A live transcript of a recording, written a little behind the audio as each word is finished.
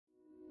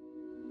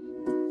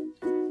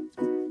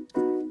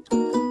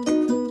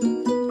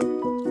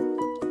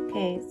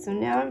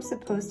I'm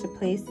supposed to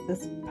place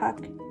this puck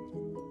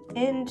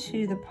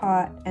into the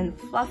pot and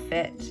fluff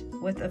it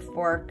with a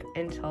fork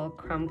until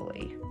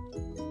crumbly.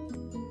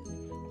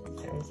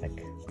 Sounds like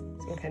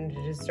some kind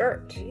of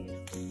dessert.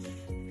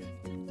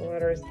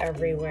 Water's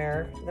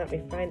everywhere. Let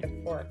me find a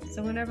fork.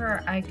 So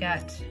whenever I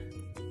get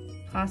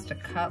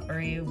plastic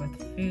cutlery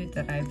with food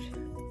that I've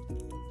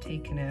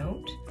taken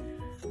out,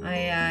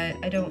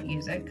 I don't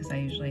use it because I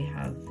usually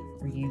have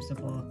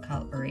reusable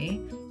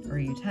cutlery or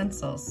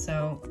utensils.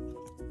 So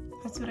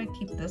that's what I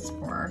keep this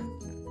for.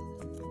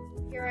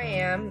 Here I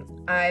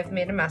am. I've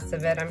made a mess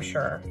of it, I'm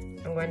sure.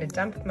 I'm going to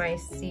dump my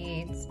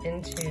seeds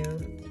into,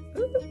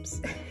 oops,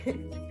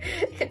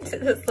 into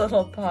this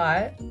little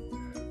pot.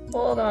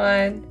 Hold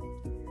on.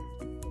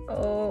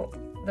 Oh,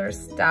 they're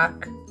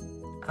stuck.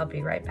 I'll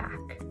be right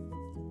back.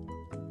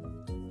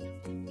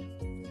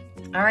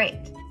 All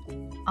right,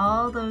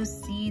 all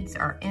those seeds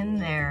are in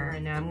there.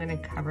 And now I'm gonna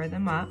cover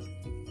them up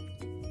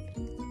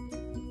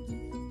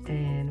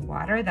and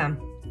water them.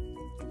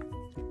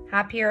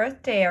 Happy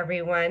Earth Day,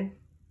 everyone.